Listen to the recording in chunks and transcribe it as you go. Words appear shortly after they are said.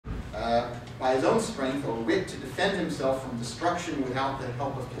by his own strength or wit to defend himself from destruction without the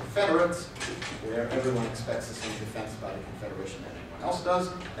help of confederates, where everyone expects the same defense by the confederation that anyone else does.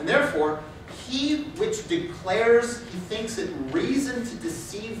 And therefore, he which declares he thinks it reason to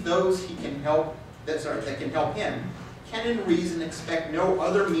deceive those he can help, that can help him, can in reason expect no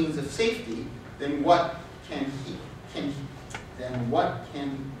other means of safety than what can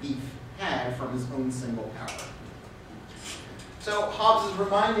be had from his own single power. So Hobbes is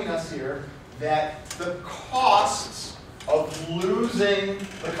reminding us here that the costs of losing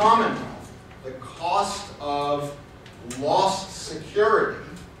the Commonwealth, the cost of lost security,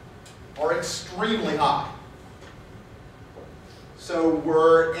 are extremely high. So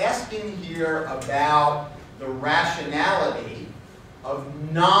we're asking here about the rationality of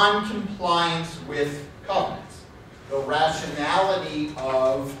non-compliance with covenants, the rationality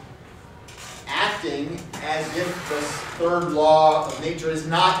of acting as if the third law of nature is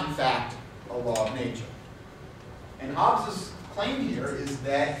not, in fact, a law of nature. And Hobbes' claim here is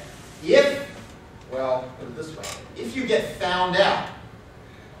that if, well, put it this way, if you get found out,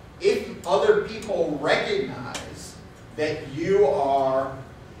 if other people recognize that you are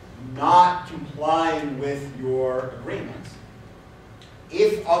not complying with your agreements,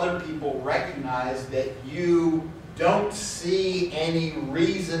 if other people recognize that you don't see any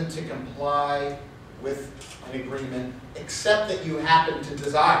reason to comply with an agreement except that you happen to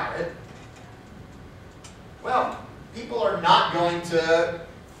desire it, well, people are not going to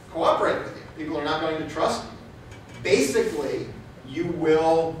cooperate with you. People are not going to trust you. Basically, you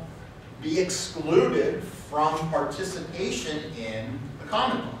will be excluded from participation in the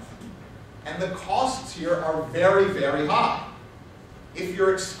Commonwealth. And the costs here are very, very high. If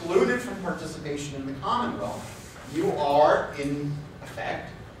you're excluded from participation in the Commonwealth, you are, in effect,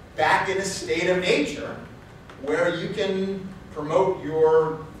 back in a state of nature where you can promote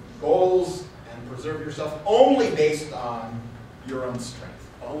your goals and preserve yourself only based on your own strength,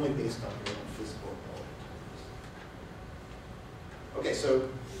 only based on your own physical ability. Okay, so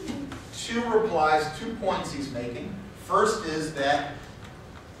two replies, 2 points he's making. First is that,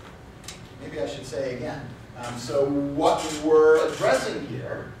 maybe I should say again, so what we're addressing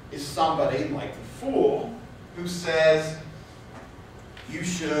here is somebody like the fool who says you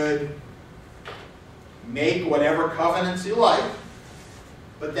should make whatever covenants you like,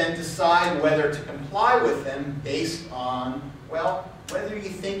 but then decide whether to comply with them based on, well, whether you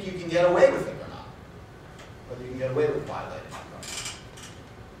think you can get away with it or not, whether you can get away with violating the covenant.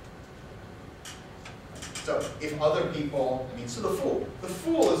 So if other people, so the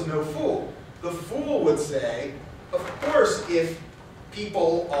fool is no fool. The fool would say, of course, if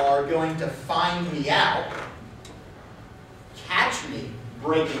people are going to find me out, catch me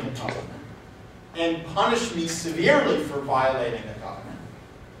breaking a covenant, and punish me severely for violating a covenant,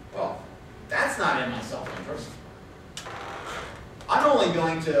 well, that's not in my self-interest. I'm only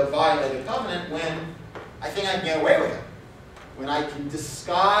going to violate a covenant when I think I can get away with it, when I can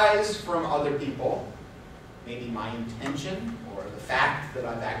disguise from other people maybe my intention or the fact that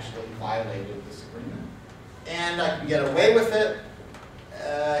I've actually violated this agreement, and I can get away with it,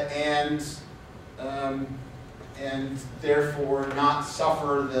 and therefore not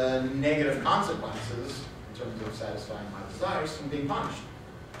suffer the negative consequences in terms of satisfying my desires from being punished.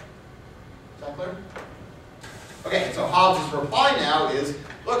 Is that clear? Okay, so Hobbes' reply now is,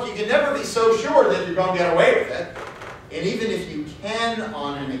 look, you can never be so sure that you're going to get away with it, and even if you can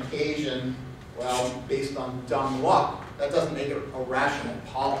on an occasion, well, based on dumb luck, that doesn't make it a rational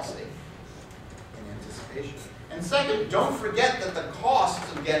policy in anticipation. And second, don't forget that the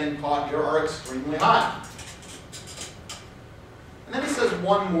costs of getting caught here are extremely high. And then he says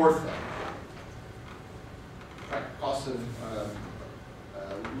one more thing. Right, costs of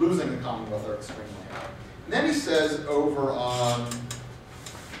losing the Commonwealth are extremely high. And then he says over on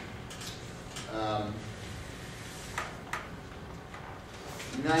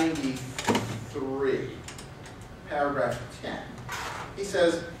 '93, paragraph 10, he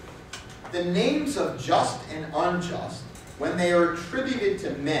says, the names of just and unjust, when they are attributed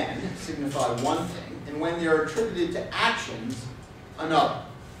to men, signify one thing, and when they are attributed to actions, another.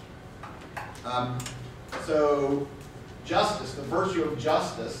 So justice, the virtue of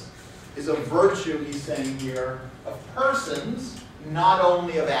justice, is a virtue, he's saying here, of persons, not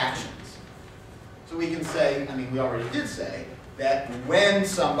only of actions. So we can say, we already did say, that when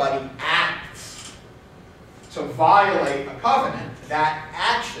somebody acts to violate a covenant, that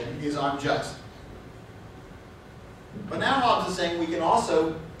action is unjust. But now Hobbes is saying we can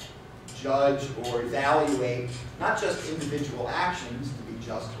also judge or evaluate not just individual actions to be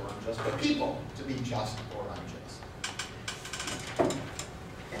just or unjust, but people to be just or unjust.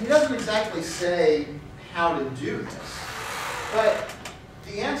 And he doesn't exactly say how to do this, but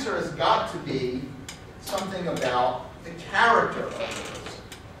the answer has got to be something about the character of the person.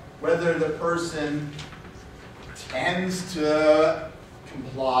 Whether the person tends to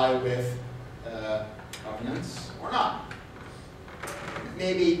comply with covenants or not.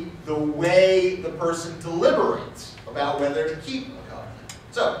 Maybe the way the person deliberates about whether to keep a covenant.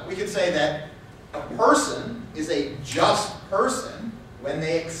 So we could say that a person is a just person when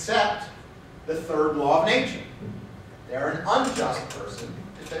they accept the third law of nature. They're an unjust person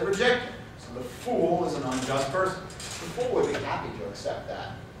if they reject it. So the fool is an unjust person. The fool would be happy to accept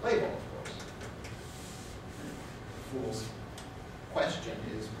that label, of course. The fool's question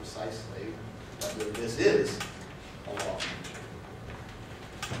is precisely whether this is a law of nature.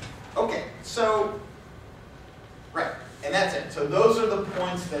 Okay, so, right, and that's it. So those are the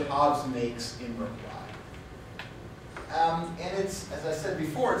points that Hobbes makes in reply. And it's, as I said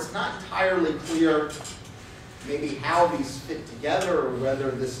before, it's not entirely clear maybe how these fit together or whether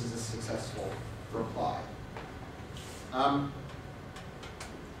this is a successful reply. But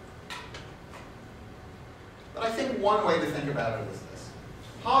I think one way to think about it is this.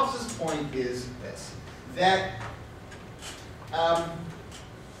 Hobbes' point is this, that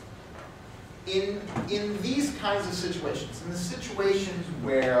in these kinds of situations, in the situations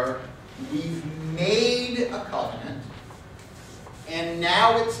where we've made a covenant, and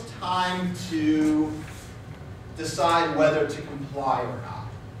now it's time to decide whether to comply or not.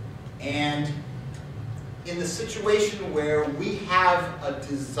 And in the situation where we have a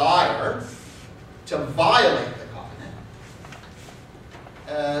desire to violate the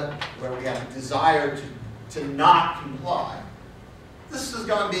covenant, where we have a desire to not comply, this is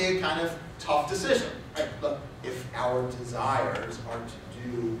going to be a kind of tough decision. Right? Look, if our desires are to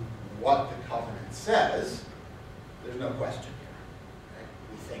do what the covenant says, there's no question here. Right?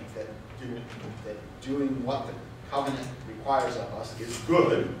 We think that doing what the covenant requires of us is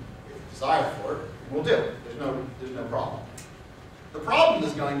good. We have a desire for it, we'll do it. There's no problem. The problem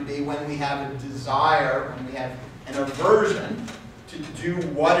is going to be when we have a desire, when we have an aversion to do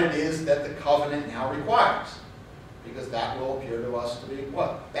what it is that the covenant now requires. Because that will appear to us to be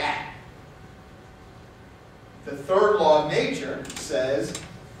what? Bad. The third law of nature says,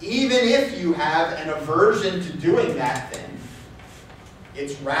 even if you have an aversion to doing that thing,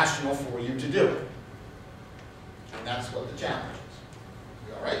 it's rational for you to do it. And that's what the challenge is.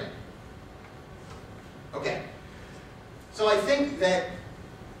 You all right? Okay. So I think that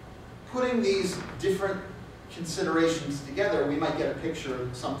putting these different considerations together, we might get a picture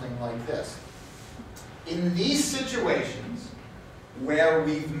of something like this. In these situations where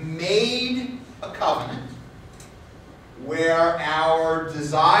we've made a covenant, where our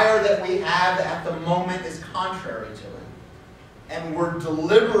desire that we have at the moment is contrary to it, and we're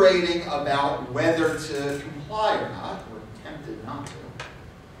deliberating about whether to comply or not, we're tempted not to,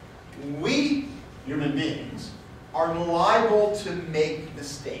 we, human beings, are liable to make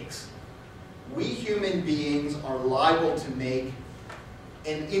mistakes. We human beings are liable to make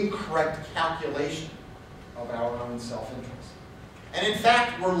an incorrect calculation of our own self-interest. And in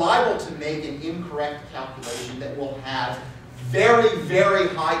fact, we're liable to make an incorrect calculation that will have very, very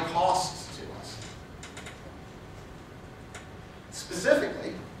high costs to us.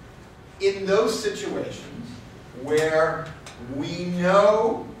 Specifically, in those situations where we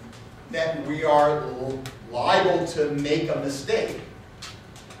know that we are liable to make a mistake,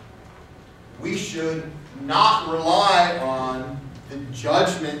 we should not rely on the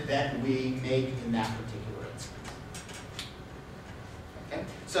judgment that we make in that particular instance. Okay?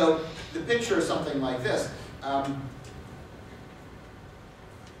 So the picture is something like this.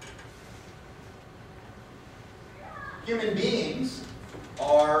 Human beings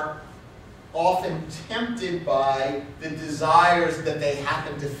are often tempted by the desires that they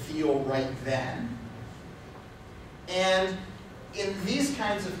happen to feel right then. And in these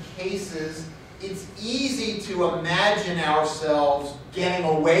kinds of cases, it's easy to imagine ourselves getting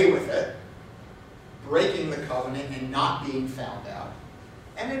away with it, breaking the covenant and not being found out.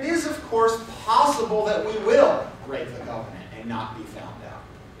 And it is, of course, possible that we will break the covenant and not be found out.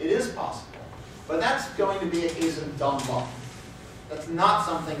 It is possible. But that's going to be a case of dumb luck. That's not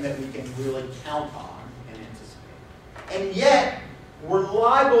something that we can really count on and anticipate. And yet, we're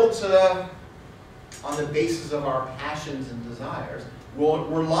liable to, on the basis of our passions and desires,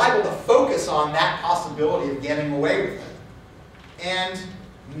 we're liable to focus on that possibility of getting away with it and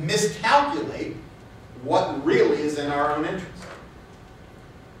miscalculate what really is in our own interest.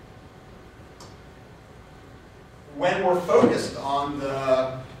 When we're focused on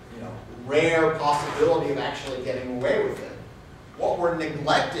the rare possibility of actually getting away with it, what we're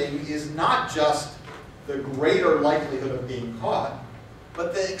neglecting is not just the greater likelihood of being caught,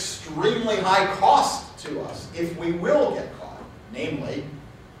 but the extremely high cost to us if we will get caught, namely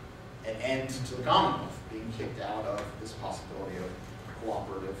an end to the Commonwealth, being kicked out of this possibility of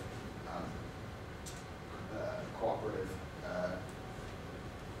cooperative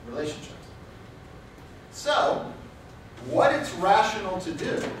relationships. So, what it's rational to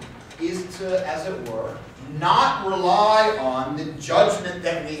do is to, as it were, not rely on the judgment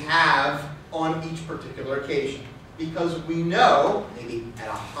that we have on each particular occasion. Because we know, maybe at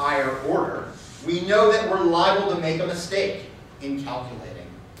a higher order, we know that we're liable to make a mistake in calculating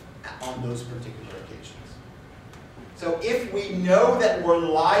on those particular occasions. So if we know that we're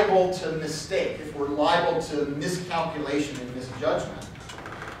liable to mistake, if we're liable to miscalculation and misjudgment,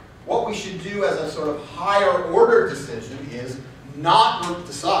 what we should do as a sort of higher order decision is not to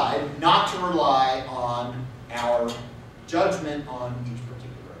rely on our judgment on each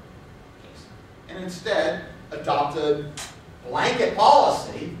particular case. And instead, adopt a blanket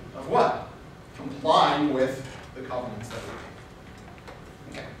policy of what? Complying with the covenants that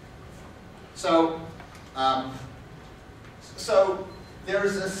we make. Okay. So,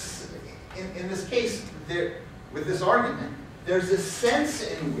 there's this, in this case, with this argument, there's a sense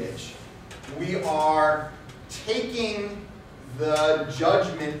in which we are taking the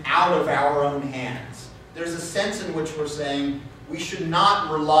judgment out of our own hands. There's a sense in which we're saying we should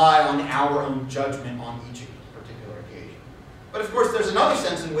not rely on our own judgment on each particular occasion. But of course, there's another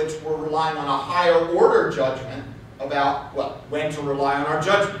sense in which we're relying on a higher order judgment about, well, when to rely on our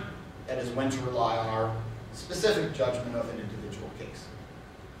judgment. That is, when to rely on our specific judgment of an individual case.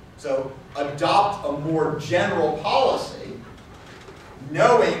 So, adopt a more general policy,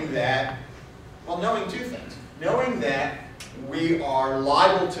 knowing that, well, knowing two things. Knowing that we are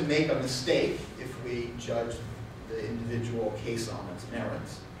liable to make a mistake if we judge the individual case on its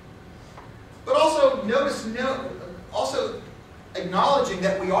merits. But also, also acknowledging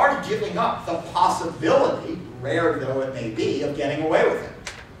that we are giving up the possibility, rare though it may be, of getting away with it.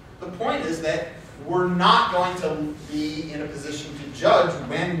 The point is that we're not going to be in a position to judge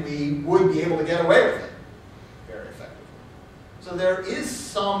when we would be able to get away with it very effectively. So there is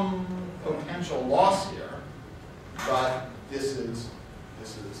some potential loss here, but this is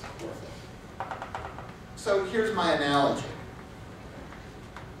worth it. So here's my analogy.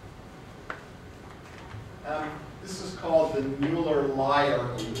 This is called the Mueller-Lyer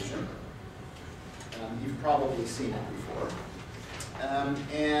illusion. You've probably seen it before.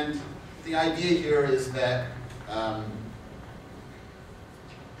 And the idea here is that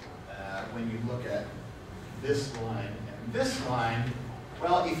when you look at this line and this line,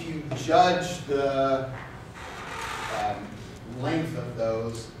 well, if you judge the length of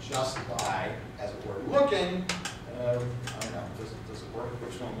those just by, as it were, looking, I don't know, does it work?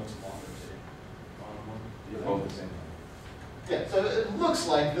 Which one looks longer to you? Bottom one? They're both the same. Yeah, so it looks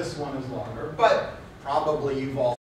like this one is longer, but probably you've all